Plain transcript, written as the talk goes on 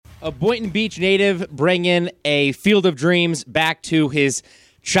A Boynton Beach native bringing a field of dreams back to his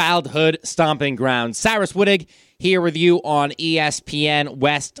childhood stomping ground. Cyrus Wittig here with you on ESPN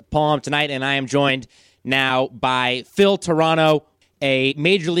West Palm tonight, and I am joined now by Phil Terrano, a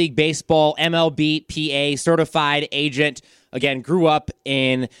Major League Baseball MLB PA certified agent. Again, grew up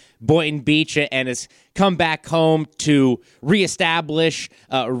in Boynton Beach and has come back home to reestablish,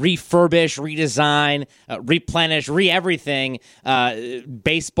 refurbish, redesign, replenish, everything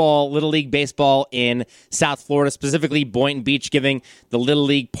baseball, Little League baseball in South Florida, specifically Boynton Beach, giving the Little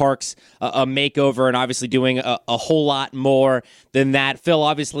League parks a makeover and obviously doing a whole lot more than that. Phil,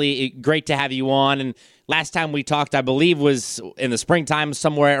 obviously, great to have you on. And last time we talked, I believe, was in the springtime,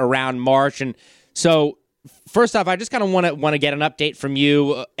 somewhere around March. And so, first off, I just kind of want to get an update from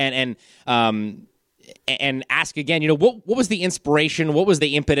you and ask again, what was the inspiration? What was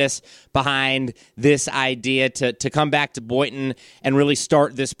the impetus behind this idea to come back to Boynton and really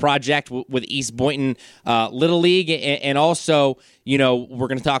start this project with East Boynton Little League? And also, we're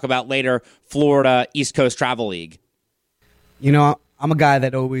going to talk about later, Florida East Coast Travel League. I'm a guy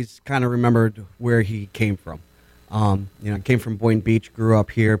that always kind of remembered where he came from. I came from Boynton Beach, grew up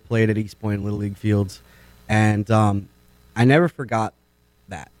here, played at East Boynton Little League fields. And I never forgot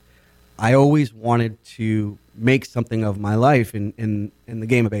that. I always wanted to make something of my life in the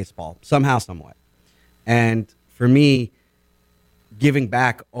game of baseball, somehow, somewhat. And for me, giving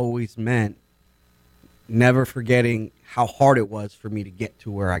back always meant never forgetting how hard it was for me to get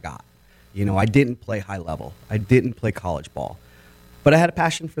to where I got. I didn't play high level. I didn't play college ball. But I had a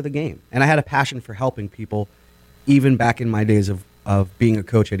passion for the game. And I had a passion for helping people, even back in my days of being a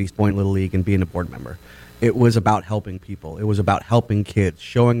coach at East Boynton Little League and being a board member. It was about helping people. It was about helping kids,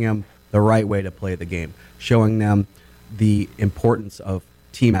 showing them the right way to play the game, showing them the importance of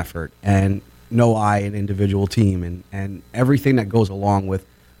team effort and no I in individual team and everything that goes along with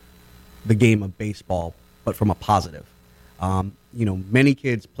the game of baseball, but from a positive. Many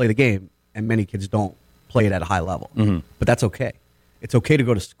kids play the game and many kids don't play it at a high level, but that's okay. It's okay to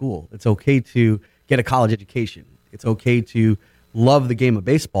go to school. It's okay to get a college education. It's okay to love the game of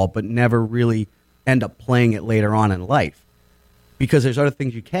baseball, but never really end up playing it later on in life, because there's other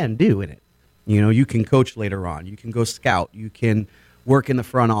things you can do in it. You can coach later on. You can go scout. You can work in the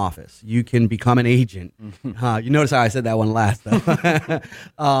front office. You can become an agent. You notice how I said that one last, though.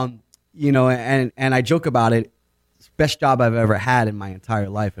 And I joke about it. It's the best job I've ever had in my entire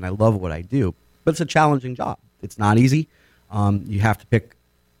life, and I love what I do. But it's a challenging job. It's not easy. You have to pick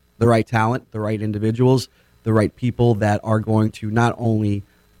the right talent, the right individuals, the right people that are going to not only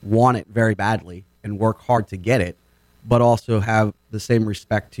want it very badly and work hard to get it, but also have the same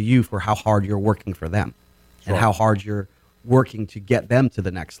respect to you for how hard you're working for them. Sure. And how hard you're working to get them to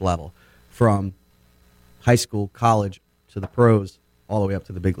the next level, from high school, college, to the pros, all the way up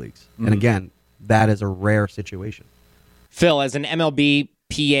to the big leagues. Mm-hmm. And again, that is a rare situation. Phil, as an MLB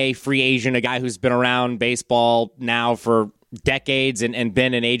PA free agent, a guy who's been around baseball now for decades and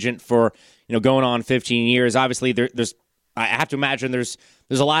been an agent for going on 15 years, obviously there's I have to imagine there's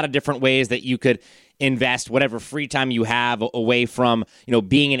a lot of different ways that you could invest whatever free time you have away from,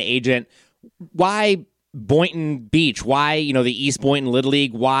 being an agent. Why Boynton Beach? Why, the East Boynton Little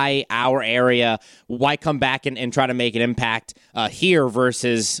League? Why our area? Why come back and try to make an impact here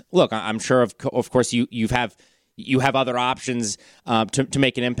versus, look, I'm sure of course you have other options to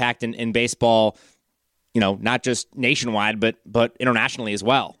make an impact in baseball, not just nationwide, but internationally as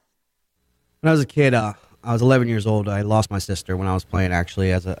well. When I was a kid, I was 11 years old. I lost my sister when I was playing,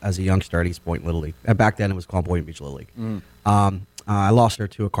 actually, as a youngster at East Boynton Little League. Back then, it was called Boynton Beach Little League. I lost her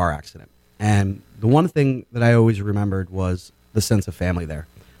to a car accident. And the one thing that I always remembered was the sense of family there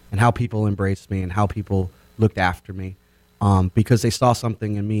and how people embraced me and how people looked after me because they saw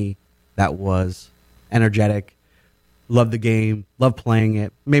something in me that was energetic, loved the game, loved playing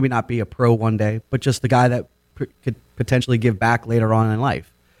it, maybe not be a pro one day, but just the guy that could potentially give back later on in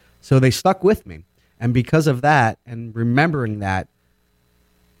life. So they stuck with me. And because of that, and remembering that,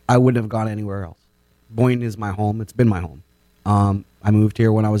 I wouldn't have gone anywhere else. Boynton is my home. It's been my home. I moved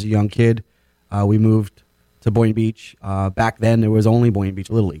here when I was a young kid. We moved to Boynton Beach. Back then, there was only Boynton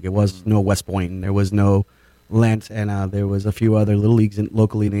Beach Little League. It was no West Boynton. There was no Lent, and there was a few other Little Leagues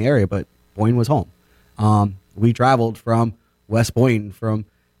locally in the area, but Boynton was home. We traveled from West Boynton, from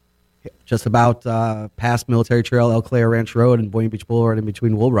just about past Military Trail, El Clare Ranch Road, and Boynton Beach Boulevard in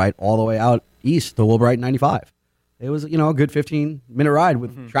between Woolbright, all the way out east to Woolbright 95. It was, a good 15-minute ride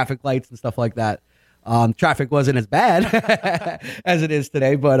with traffic lights and stuff like that. Traffic wasn't as bad as it is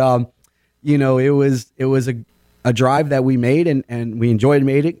today, but it was a drive that we made and we enjoyed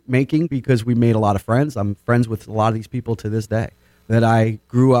making because we made a lot of friends. I'm friends with a lot of these people to this day. that I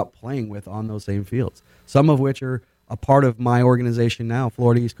grew up playing with on those same fields, some of which are a part of my organization now,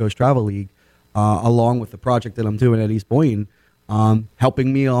 Florida East Coast Travel League, along with the project that I'm doing at East Boynton,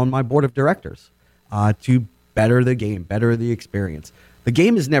 helping me on my board of directors to better the game, better the experience. The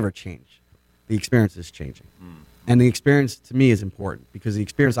game has never changed. The experience is changing. And the experience to me is important because the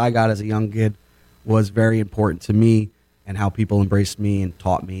experience I got as a young kid was very important to me and how people embraced me and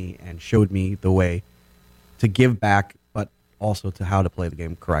taught me and showed me the way to give back, but also to how to play the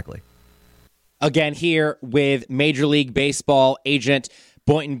game correctly. Again, here with Major League Baseball agent,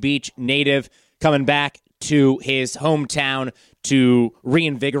 Boynton Beach native, coming back to his hometown to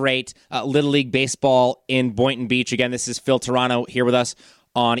reinvigorate Little League Baseball in Boynton Beach. Again, this is Phil Terrano here with us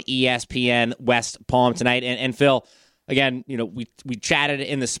on ESPN West Palm tonight. And Phil, again, we chatted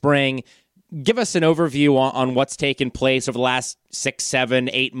in the spring. Give us an overview on what's taken place over the last 6, 7,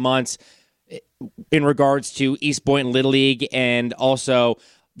 8 months in regards to East Boynton Little League and also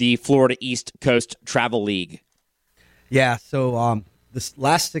the Florida East Coast Travel League. Yeah, so this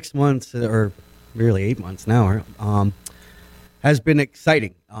last 6 months, or really 8 months now, has been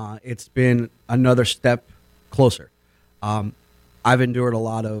exciting. It's been another step closer. I've endured a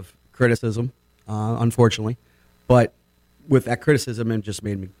lot of criticism, unfortunately, but with that criticism, it just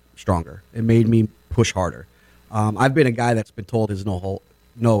made me stronger. It made me push harder. I've been a guy that's been told his whole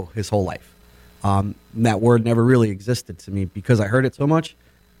life. That word never really existed to me because I heard it so much.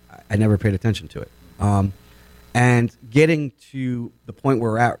 I never paid attention to it. And getting to the point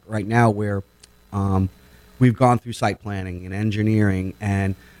where we're at right now where we've gone through site planning and engineering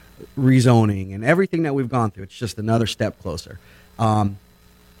and rezoning and everything that we've gone through, it's just another step closer.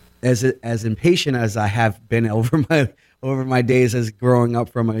 As impatient as I have been over my days as growing up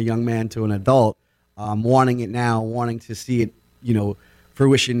from a young man to an adult, wanting it now, wanting to see it,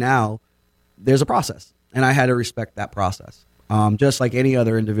 fruition now, there's a process. And I had to respect that process. Just like any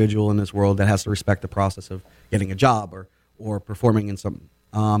other individual in this world that has to respect the process of getting a job or performing in something.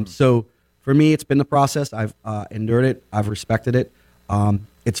 So for me, it's been the process. I've endured it. I've respected it.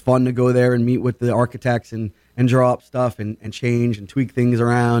 It's fun to go there and meet with the architects and draw up stuff and change and tweak things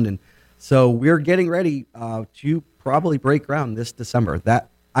around. And so we're getting ready to probably break ground this December. That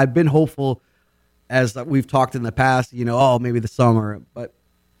I've been hopeful, as we've talked in the past, maybe the summer, but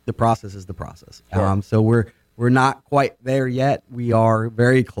the process is the process. Sure. So we're not quite there yet. We are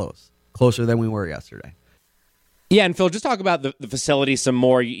very closer than we were yesterday. Yeah, and Phil, just talk about the facility some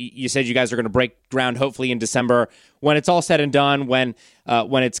more. You said you guys are going to break ground hopefully in December. When it's all said and done, when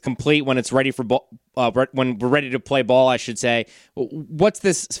it's complete, when it's ready for when we're ready to play ball, I should say. What's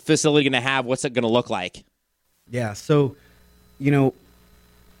this facility going to have? What's it going to look like? Yeah, so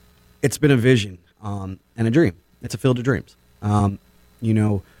it's been a vision and a dream. It's a field of dreams.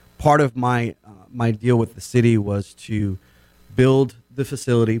 Part of my deal with the city was to build the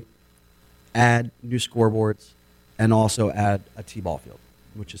facility, add new scoreboards, and also add a T-ball field,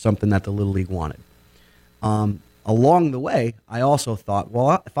 which is something that the Little League wanted. Along the way, I also thought,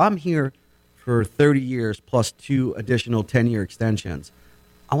 well, if I'm here for 30 years plus 2 additional 10-year extensions,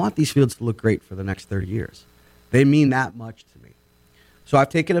 I want these fields to look great for the next 30 years. They mean that much to me. So I've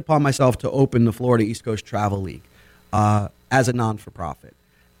taken it upon myself to open the Florida East Coast Travel League as a non-for-profit.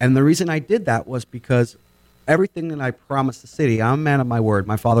 And the reason I did that was because everything that I promised the city, I'm a man of my word.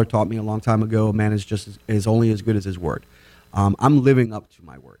 My father taught me a long time ago, a man is only as good as his word. I'm living up to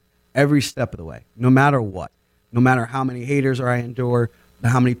my word every step of the way, no matter what. No matter how many haters I endure,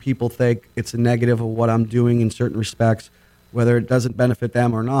 how many people think it's a negative of what I'm doing in certain respects, whether it doesn't benefit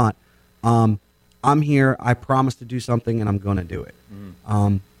them or not. I'm here. I promise to do something, and I'm going to do it.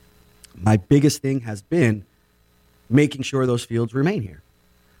 My biggest thing has been making sure those fields remain here,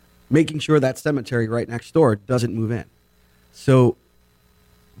 making sure that cemetery right next door doesn't move in. So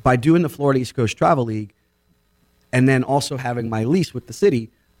by doing the Florida East Coast Travel League and then also having my lease with the city,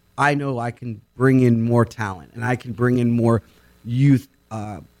 I know I can bring in more talent and I can bring in more youth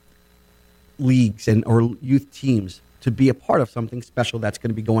leagues or youth teams to be a part of something special that's going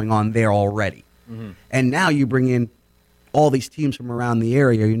to be going on there already. Mm-hmm. And now you bring in all these teams from around the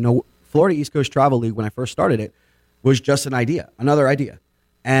area. Florida East Coast Travel League, when I first started it, was just another idea,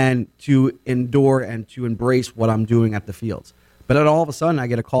 and to endure and to embrace what I'm doing at the fields. But then all of a sudden, I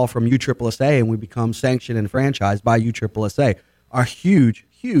get a call from USSSA, and we become sanctioned and franchised by USSSA, a huge,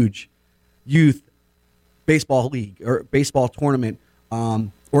 huge youth baseball league or baseball tournament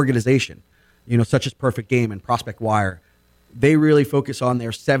organization, such as Perfect Game and Prospect Wire. They really focus on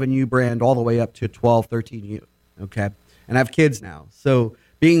their 7U brand all the way up to 12, 13U, okay? And I have kids now. So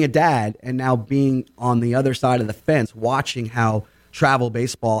being a dad and now being on the other side of the fence, watching how travel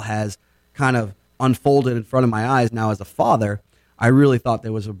baseball has kind of unfolded in front of my eyes now as a father, I really thought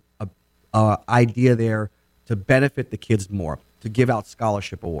there was a idea there to benefit the kids more, to give out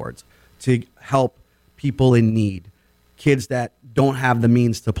scholarship awards, to help people in need, kids that don't have the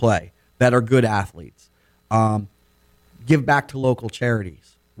means to play, that are good athletes. Give back to local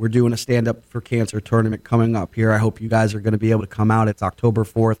charities. We're doing a Stand Up for Cancer tournament coming up here. I hope you guys are going to be able to come out. It's October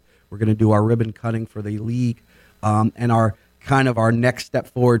 4th. We're going to do our ribbon cutting for the league and our next step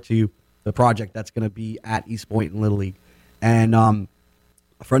forward to the project that's going to be at East Boynton Little League. And a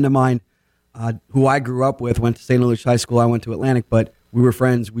friend of mine who I grew up with went to St. Louis High School. I went to Atlantic, but we were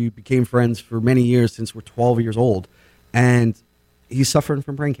friends. We became friends for many years since we're 12 years old. And he's suffering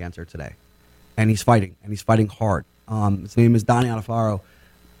from brain cancer today. And he's fighting hard. His name is Donnie Alfaro.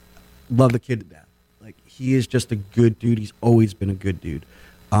 Love the kid to death. Like, he is just a good dude. He's always been a good dude.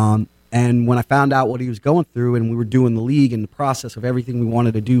 And when I found out what he was going through, and we were doing the league and the process of everything we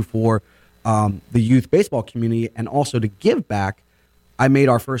wanted to do for the youth baseball community and also to give back, I made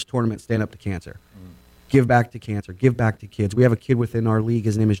our first tournament Stand Up to Cancer. Give back to cancer. Give back to kids. We have a kid within our league.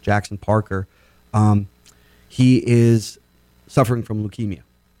 His name is Jackson Parker. He is suffering from leukemia.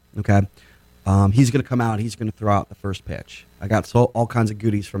 Okay? He's going to come out. He's going to throw out the first pitch. I got all kinds of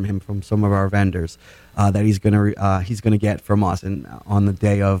goodies from him from some of our vendors that he's going to get from us and on the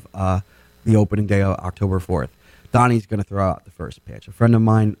day of the opening day of October 4th. Donnie's going to throw out the first pitch. A friend of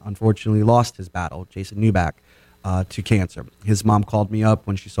mine unfortunately lost his battle, Jason Newback, to cancer. His mom called me up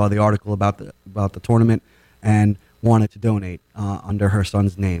when she saw the article about the tournament and wanted to donate under her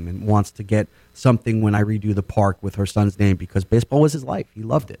son's name and wants to get something when I redo the park with her son's name because baseball was his life. He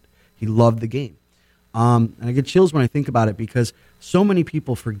loved it. He loved the game. And I get chills when I think about it because so many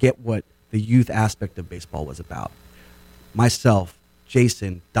people forget what the youth aspect of baseball was about. Myself,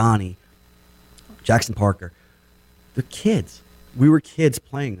 Jason, Donnie, Jackson Parker, the kids. We were kids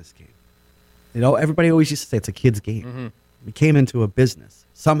playing this game. You know, everybody always used to say it's a kid's game. Mm-hmm. We came into a business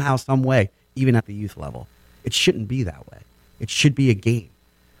somehow, some way, even at the youth level. It shouldn't be that way. It should be a game.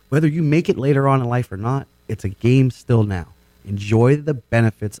 Whether you make it later on in life or not, it's a game still now. Enjoy the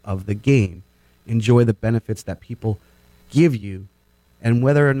benefits of the game. Enjoy the benefits that people give you. And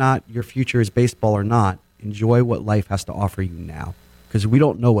whether or not your future is baseball or not, enjoy what life has to offer you now. Because we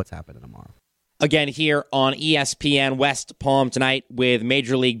don't know what's happening tomorrow. Again, here on ESPN West Palm tonight with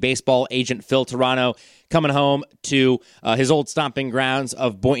Major League Baseball agent Phil Terrano coming home to his old stomping grounds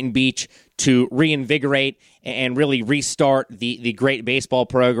of Boynton Beach to reinvigorate and really restart the great baseball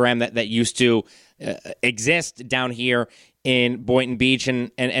program that used to exist down here in Boynton Beach.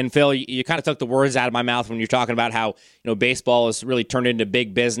 And Phil, you kind of took the words out of my mouth when you're talking about how baseball has really turned into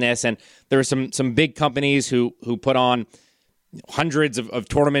big business. And there are some big companies who put on hundreds of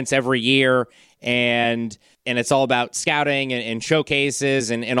tournaments every year, and it's all about scouting and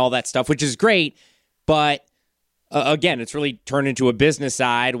showcases and all that stuff, which is great. But again, it's really turned into a business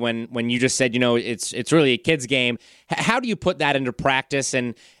side when you just said, it's really a kid's game. How do you put that into practice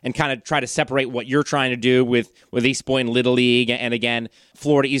and kind of try to separate what you're trying to do with East Boynton Little League and again,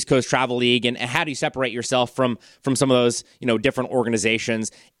 Florida East Coast Travel League? And how do you separate yourself from some of those, different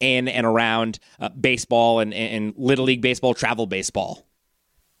organizations in and around baseball and Little League baseball, travel baseball?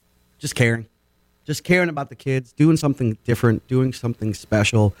 Just caring about the kids, doing something different, doing something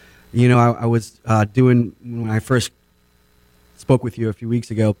special. I was doing, when I first spoke with you a few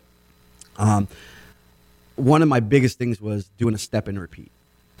weeks ago, one of my biggest things was doing a step and repeat.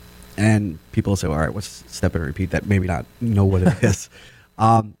 And people say, all right, what's step and repeat? That maybe not know what it is.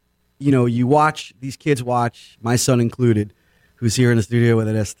 You watch, these kids watch, my son included, who's here in the studio with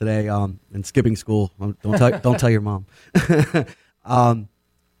us today and skipping school. Don't tell your mom.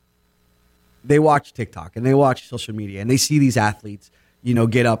 They watch TikTok and they watch social media and they see these athletes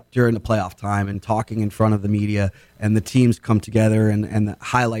get up during the playoff time and talking in front of the media and the teams come together and the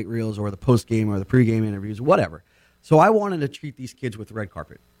highlight reels or the post-game or the pre-game interviews, whatever. So I wanted to treat these kids with red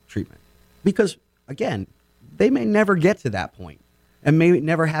carpet treatment because, again, they may never get to that point and may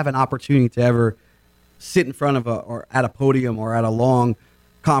never have an opportunity to ever sit in front of or at a podium or at a long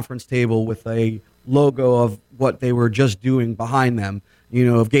conference table with a logo of what they were just doing behind them,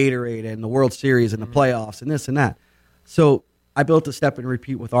 of Gatorade and the World Series and the playoffs and this and that. So I built a step and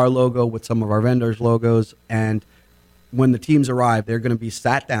repeat with our logo, with some of our vendors' logos, and when the teams arrive, they're going to be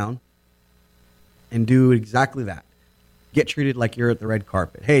sat down and do exactly that. Get treated like you're at the red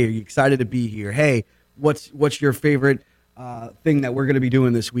carpet. Hey, are you excited to be here? Hey, what's your favorite thing that we're going to be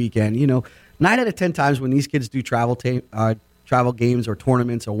doing this weekend? 9 out of 10 times when these kids do travel games or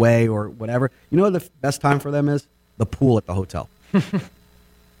tournaments away or whatever, what the best time for them is? The pool at the hotel.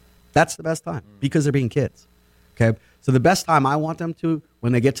 That's the best time because they're being kids. Okay. So the best time I want them to,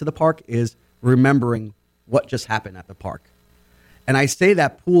 when they get to the park, is remembering what just happened at the park. And I say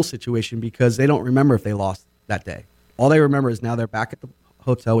that pool situation because they don't remember if they lost that day. All they remember is now they're back at the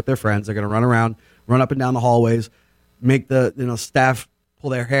hotel with their friends. They're going to run around, run up and down the hallways, make the staff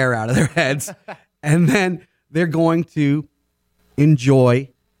pull their hair out of their heads, and then they're going to enjoy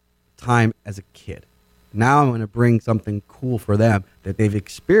time as a kid. Now I'm going to bring something cool for them that they've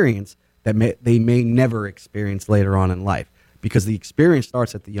experienced that they may never experience later on in life, because the experience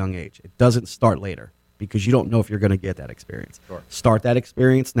starts at the young age. It doesn't start later, because you don't know if you're going to get that experience. Sure. Start that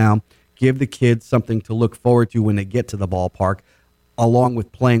experience now. Give the kids something to look forward to when they get to the ballpark, along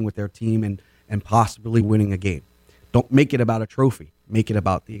with playing with their team and possibly winning a game. Don't make it about a trophy. Make it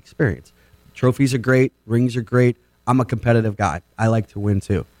about the experience. Trophies are great. Rings are great. I'm a competitive guy. I like to win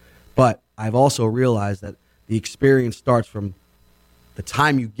too. But I've also realized that the experience starts from the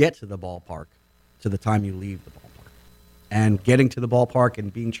time you get to the ballpark to the time you leave the ballpark. And getting to the ballpark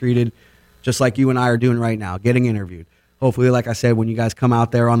and being treated just like you and I are doing right now, getting interviewed. Hopefully, like I said, when you guys come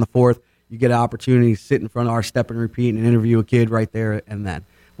out there on the 4th, you get an opportunity to sit in front of our step and repeat and interview a kid right there and then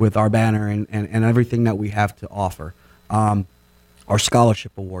with our banner and everything that we have to offer. Our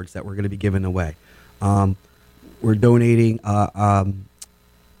scholarship awards that we're going to be giving away. We're donating a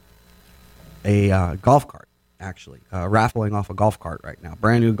golf cart, actually, raffling off a golf cart right now.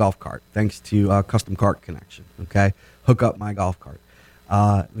 Brand new golf cart, thanks to Custom Cart Connection. Okay, hook up my golf cart.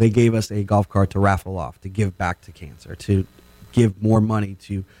 They gave us a golf cart to raffle off, to give back to cancer, to give more money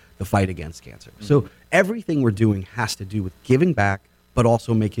to the fight against cancer. Mm-hmm. So everything we're doing has to do with giving back, but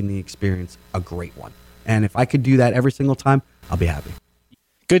also making the experience a great one. And if I could do that every single time, I'll be happy.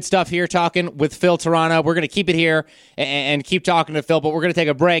 Good stuff here, talking with Phil Terrano. We're going to keep it here and keep talking to Phil, but we're going to take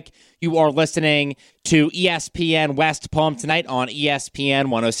a break. You are listening to ESPN West Palm tonight on ESPN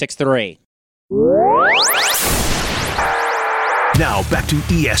 106.3. Now back to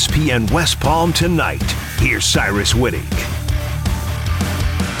ESPN West Palm tonight. Here's Cyrus Wittig.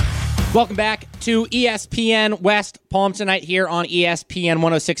 Welcome back to ESPN West Palm tonight here on ESPN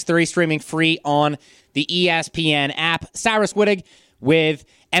 106.3, streaming free on the ESPN app. Cyrus Wittig with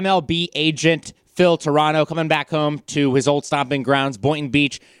MLB agent Phil Terrano coming back home to his old stomping grounds, Boynton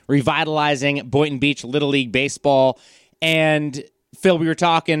Beach, revitalizing Boynton Beach Little League Baseball. And Phil, we were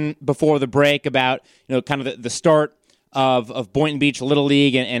talking before the break about kind of the start of Boynton Beach Little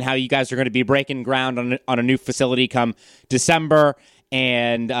League and how you guys are going to be breaking ground on a new facility come December.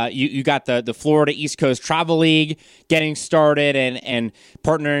 And you got the Florida East Coast Travel League getting started and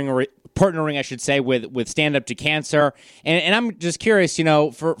partnering, I should say, with Stand Up to Cancer. And I'm just curious,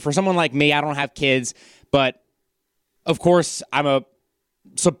 for someone like me, I don't have kids, but of course I'm a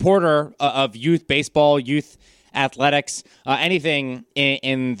supporter of youth baseball, youth athletics, anything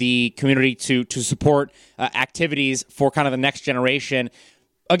in the community to support activities for kind of the next generation.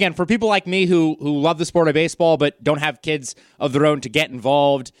 Again, for people like me who love the sport of baseball but don't have kids of their own to get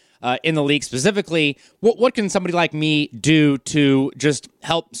involved in the league specifically, what can somebody like me do to just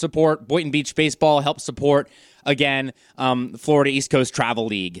help support Boynton Beach baseball, help support, again, Florida East Coast Travel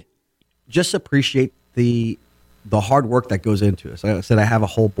League? Just appreciate the hard work that goes into it. So like I said, I have a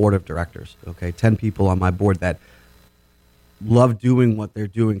whole board of directors, 10 people on my board that love doing what they're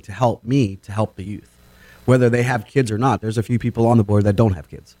doing to help me, to help the youth. Whether they have kids or not, there's a few people on the board that don't have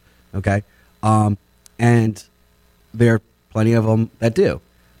kids, and there are plenty of them that do.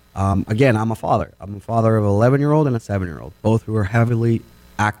 Again, I'm a father. I'm a father of an 11-year-old and a 7-year-old, both who are heavily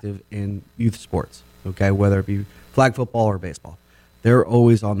active in youth sports, whether it be flag football or baseball. They're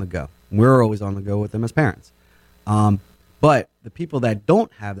always on the go. We're always on the go with them as parents. But the people that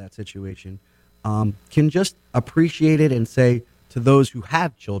don't have that situation can just appreciate it and say to those who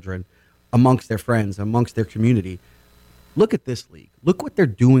have children, amongst their friends, amongst their community, look at this league. Look what they're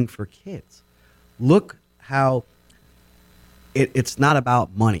doing for kids. Look how it's not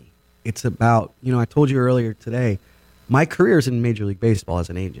about money. It's about, I told you earlier today, my career is in Major League Baseball as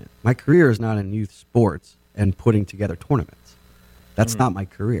an agent. My career is not in youth sports and putting together tournaments. That's not my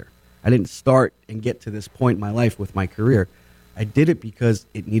career. I didn't start and get to this point in my life with my career. I did it because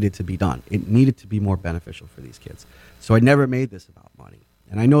it needed to be done. It needed to be more beneficial for these kids. So I never made this about money.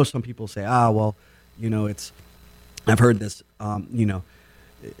 And I know some people say, I've heard this,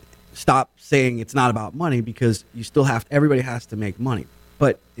 stop saying it's not about money because you still everybody has to make money.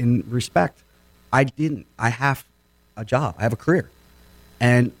 But in respect, I have a job. I have a career.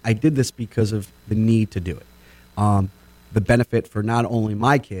 And I did this because of the need to do it. The benefit for not only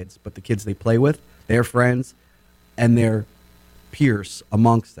my kids, but the kids they play with, their friends, and their peers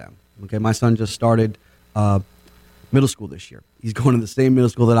amongst them. My son just started middle school this year. He's going to the same middle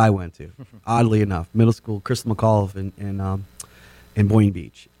school that I went to, oddly enough. Middle school, Crystal McAuliffe in Boynton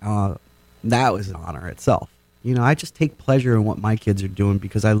Beach. That was an honor itself. I just take pleasure in what my kids are doing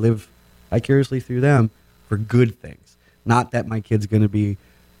because I live vicariously through them for good things. Not that my kid's going to be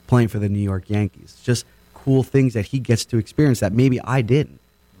playing for the New York Yankees. Just cool things that he gets to experience that maybe I didn't.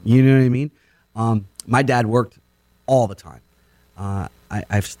 You know what I mean? My dad worked all the time.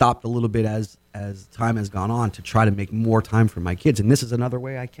 I've stopped a little bit as time has gone on to try to make more time for my kids. And this is another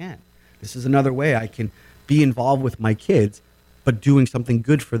way I can. This is another way I can be involved with my kids, but doing something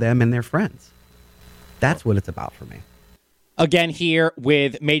good for them and their friends. That's what it's about for me. Again here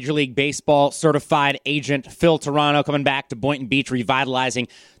with Major League Baseball certified agent Phil Terrano coming back to Boynton Beach, revitalizing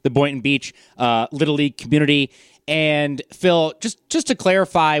the Boynton Beach Little League community. And Phil, just to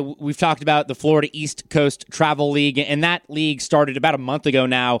clarify, we've talked about the Florida East Coast Travel League, and that league started about a month ago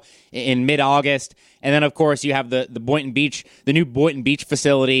now in mid-August. And then, of course, you have the Boynton Beach, the new Boynton Beach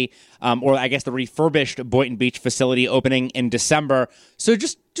facility, or I guess the refurbished Boynton Beach facility opening in December. So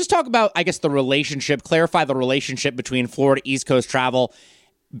just talk about, I guess, the relationship, clarify the relationship between Florida East Coast Travel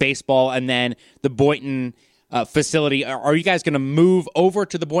Baseball and then the Boynton facility. Are you guys going to move over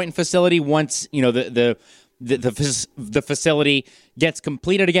to the Boynton facility once, the facility gets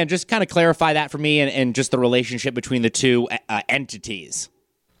completed? Again, just kind of clarify that for me and just the relationship between the two entities.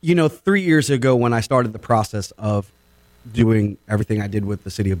 3 years ago when I started the process of doing everything I did with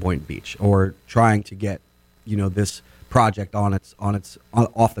the city of Boynton Beach, or trying to get, this project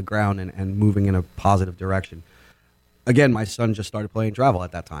off the ground and moving in a positive direction. Again, my son just started playing travel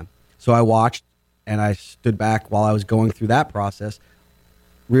at that time. So I watched and I stood back while I was going through that process,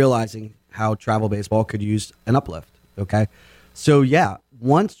 realizing how travel baseball could use an uplift. Okay. So yeah,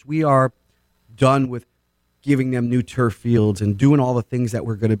 once we are done with giving them new turf fields and doing all the things that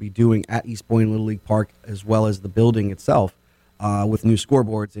we're going to be doing at East Boynton Little League Park, as well as the building itself, with new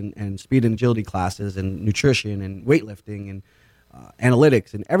scoreboards and speed and agility classes and nutrition and weightlifting and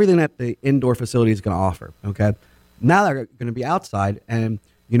analytics and everything that the indoor facility is going to offer. Okay. Now they're going to be outside, and,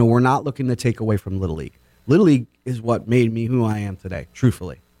 we're not looking to take away from Little League. Little League is what made me who I am today,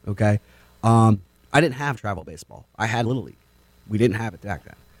 truthfully. Okay. I didn't have travel baseball. I had Little League. We didn't have it back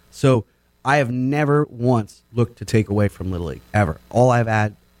then. So I have never once looked to take away from Little League, ever. All I've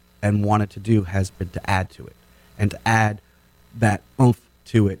had and wanted to do has been to add to it and to add that oomph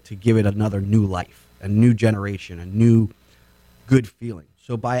to it, to give it another new life, a new generation, a new good feeling.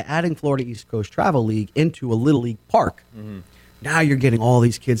 So by adding Florida East Coast Travel League into a Little League park, now you're getting all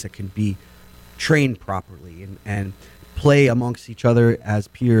these kids that can be trained properly and play amongst each other as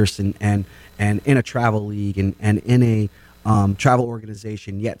peers and in a travel league and in a travel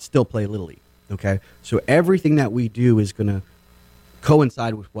organization, yet still play Little League. Okay, so everything that we do is going to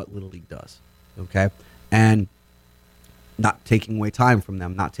coincide with what Little League does. Okay, and not taking away time from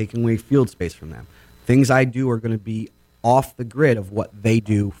them, not taking away field space from them. Things I do are going to be off the grid of what they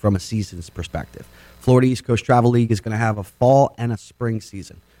do from a season's perspective. Florida East Coast Travel League is going to have a fall and a spring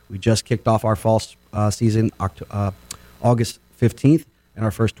season. We just kicked off our fall season August 15th, and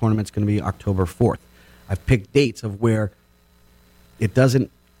our first tournament's going to be October 4th. I've picked dates of where it doesn't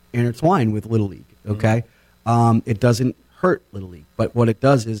intertwine with Little League, okay? It doesn't hurt Little League, but what it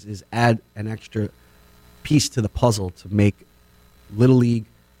does is add an extra piece to the puzzle to make Little League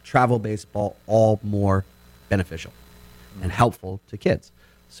travel baseball all more beneficial and helpful to kids.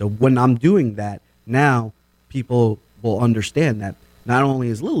 So when I'm doing that, now people will understand that not only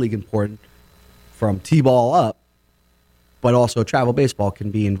is Little League important from T-ball up, but also travel baseball can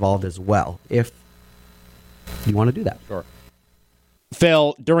be involved as well if you want to do that. Sure.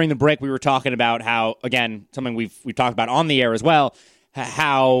 Phil, during the break, we were talking about how, again, something we've talked about on the air as well,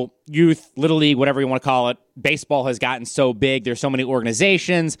 how youth, Little League, whatever you want to call it, baseball has gotten so big. There's so many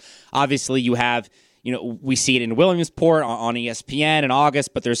organizations. Obviously, you have, we see it in Williamsport on ESPN in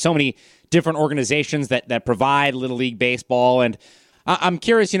August, but there's so many different organizations that provide Little League baseball. And I'm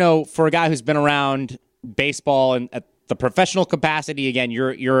curious, for a guy who's been around baseball and at the professional capacity, again,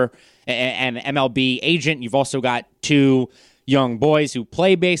 you're an MLB agent. You've also got two young boys who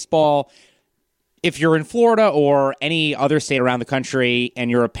play baseball. If you're in Florida or any other state around the country and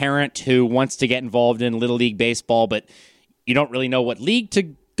you're a parent who wants to get involved in Little League baseball, but you don't really know what league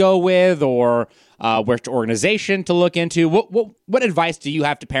to go with or which organization to look into, what advice do you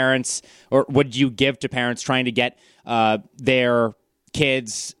have to parents, or would you give to parents trying to get their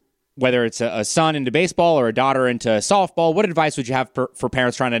kids, whether it's a son into baseball or a daughter into softball? What advice would you have for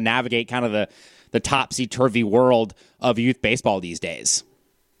parents trying to navigate kind of the topsy-turvy world of youth baseball these days?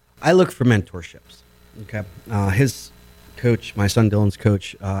 I look for mentorships. Okay, his coach, my son Dylan's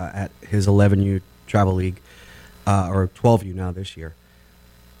coach at his 11U travel league, or 12U now this year,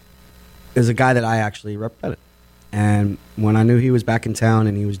 is a guy that I actually represented. And when I knew he was back in town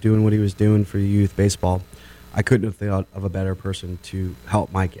and he was doing what he was doing for youth baseball, I couldn't have thought of a better person to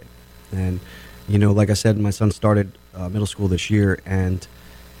help my kid. And, you know, like I said, my son started middle school this year, and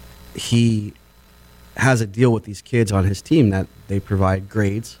he has a deal with these kids on his team that they provide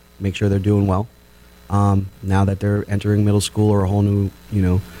grades, make sure they're doing well. Now that they're entering middle school or a whole new,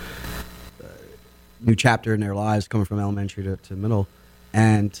 new chapter in their lives, coming from elementary to middle,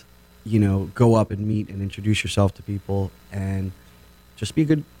 and, go up and meet and introduce yourself to people and just be a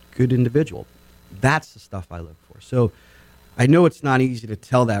good individual. That's the stuff I look for. So I know it's not easy to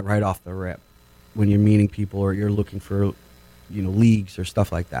tell that right off the rip when you're meeting people or you're looking for, leagues or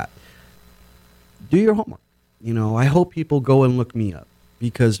stuff like that. Do your homework. I hope people go and look me up,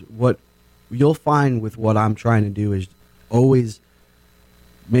 because what you'll find with what I'm trying to do is always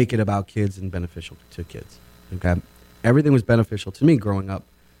make it about kids and beneficial to kids. Okay, everything was beneficial to me growing up,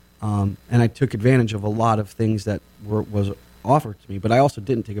 and I took advantage of a lot of things that was offered to me, but I also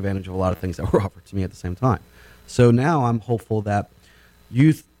didn't take advantage of a lot of things that were offered to me at the same time. So now I'm hopeful that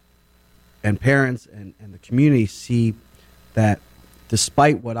youth and parents and the community see that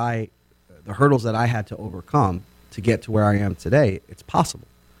despite the hurdles that I had to overcome to get to where I am today, it's possible.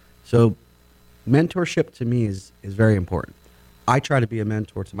 So mentorship to me is very important. I try to be a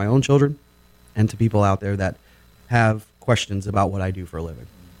mentor to my own children and to people out there that have questions about what I do for a living.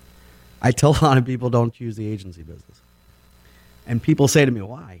 I tell a lot of people, don't choose the agency business. And people say to me,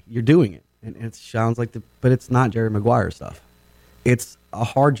 why? You're doing it. And it sounds like but it's not Jerry Maguire stuff. It's a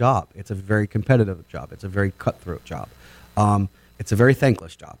hard job. It's a very competitive job. It's a very cutthroat job. It's a very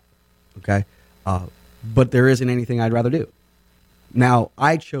thankless job. Okay? But there isn't anything I'd rather do. Now,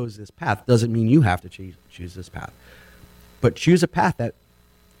 I chose this path. Doesn't mean you have to choose this path. But choose a path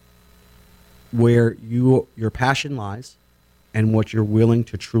where your passion lies and what you're willing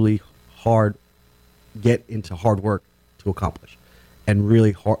to truly get into hard work to accomplish, and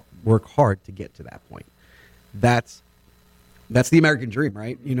really work hard to get to that point. That's the American dream,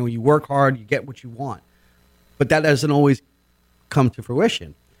 right? You work hard, you get what you want. But that doesn't always come to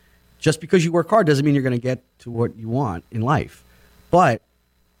fruition. Just because you work hard doesn't mean you're going to get to what you want in life. But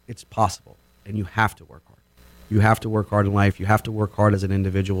it's possible, and you have to work hard. You have to work hard in life. You have to work hard as an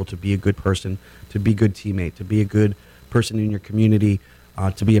individual to be a good person, to be a good teammate, to be a good person in your community,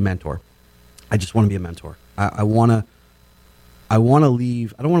 to be a mentor. I just want to be a mentor. I want to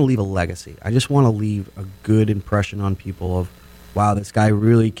leave. I don't want to leave a legacy. I just want to leave a good impression on people of, wow, this guy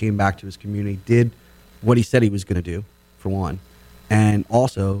really came back to his community, did what he said he was going to do, for one, and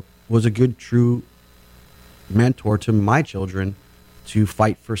also was a good, true mentor to my children to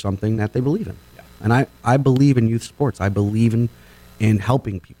fight for something that they believe in. Yeah. And I believe in youth sports. I believe in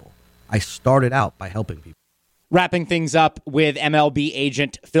helping people. I started out by helping people. Wrapping things up with MLB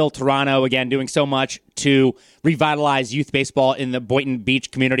agent Phil Terrano, again, doing so much to revitalize youth baseball in the Boynton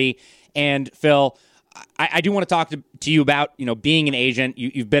Beach community. And Phil, I do want to talk to you about, being an agent.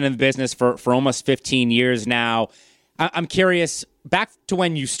 You've been in the business for almost 15 years now. I'm curious, back to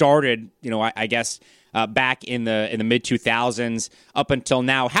when you started, I guess back in the mid 2000s up until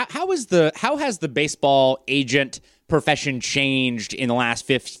now, how has the baseball agent profession changed in the last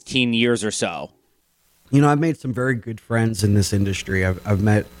 15 years or so? I've made some very good friends in this industry. I've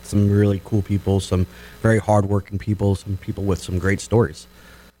met some really cool people, some very hardworking people, some people with some great stories.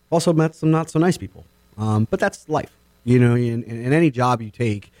 Also met some not so nice people. But that's life. In any job you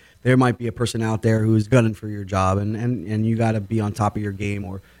take, there might be a person out there who's gunning for your job, and you got to be on top of your game,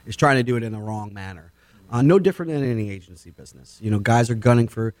 or is trying to do it in the wrong manner. No different than any agency business. Guys are gunning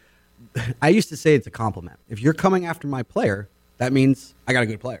for. I used to say it's a compliment. If you're coming after my player, that means I got a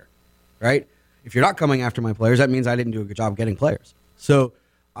good player, right? If you're not coming after my players, that means I didn't do a good job getting players. So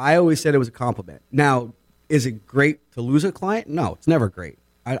I always said it was a compliment. Now, is it great to lose a client? No, it's never great.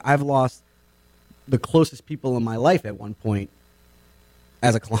 I've lost the closest people in my life at one point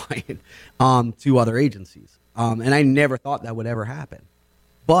as a client to other agencies. And I never thought that would ever happen.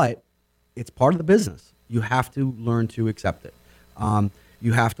 But it's part of the business. You have to learn to accept it.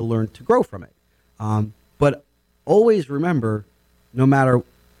 You have to learn to grow from it. But always remember,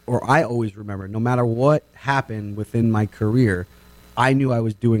 I always remember, no matter what happened within my career, I knew I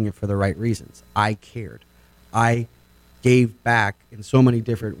was doing it for the right reasons. I cared. I gave back in so many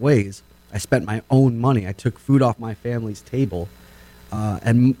different ways. I spent my own money. I took food off my family's table,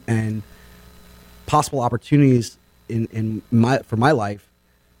 and possible opportunities for my life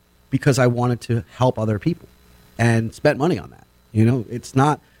because I wanted to help other people and spent money on that. It's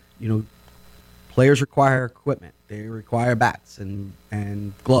not, players require equipment. They require bats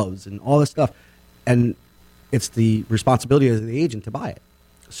and gloves and all this stuff. And it's the responsibility of the agent to buy it.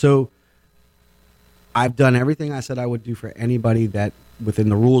 So I've done everything I said I would do for anybody that within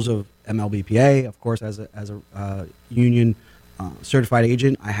the rules of MLBPA. Of course, as a union certified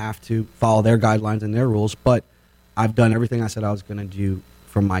agent, I have to follow their guidelines and their rules. But I've done everything I said I was going to do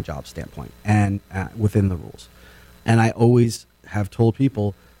from my job standpoint and within the rules. And I always have told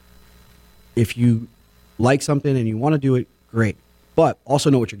people, if you like something and you want to do it, great. But also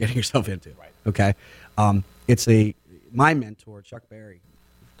know what you're getting yourself into. Right. Okay. My mentor, Chuck Berry,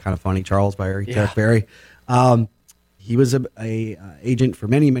 kind of funny, Charles Berry, yeah. Chuck Berry. He was a agent for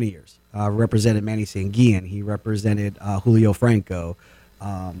many, many years. Represented Manny Sanguillen. He represented Julio Franco.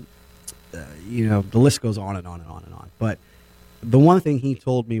 The list goes on and on and on and on. But the one thing he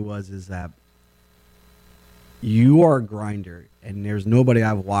told me is that you are a grinder, and there's nobody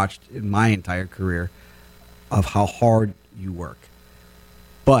I've watched in my entire career of how hard you work.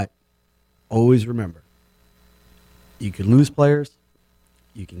 But always remember, you can lose players,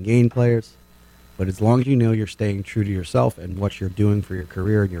 you can gain players, but as long as you know you're staying true to yourself and what you're doing for your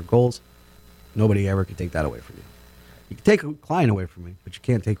career and your goals, nobody ever can take that away from you. You can take a client away from me, but you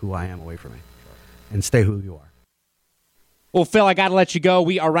can't take who I am away from me. And stay who you are. Well, Phil, I got to let you go.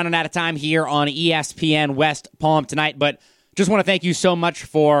 We are running out of time here on ESPN West Palm tonight, but just want to thank you so much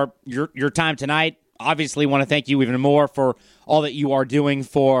for your time tonight. Obviously, want to thank you even more for all that you are doing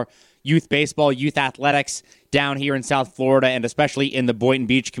for youth baseball, youth athletics down here in South Florida, and especially in the Boynton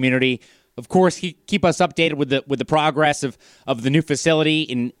Beach community. Of course, keep us updated with the progress of the new facility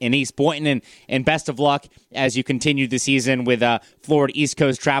in East Boynton, and best of luck as you continue the season with Florida East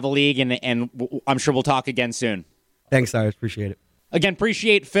Coast Travel League, and I'm sure we'll talk again soon. Thanks, Cyrus. Appreciate it. Again,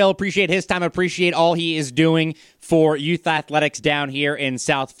 appreciate Phil, appreciate his time, appreciate all he is doing for youth athletics down here in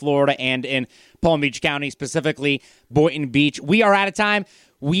South Florida and in Palm Beach County, specifically Boynton Beach. We are out of time.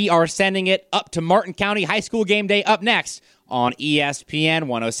 We are sending it up to Martin County High School game day up next on ESPN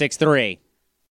 106.3.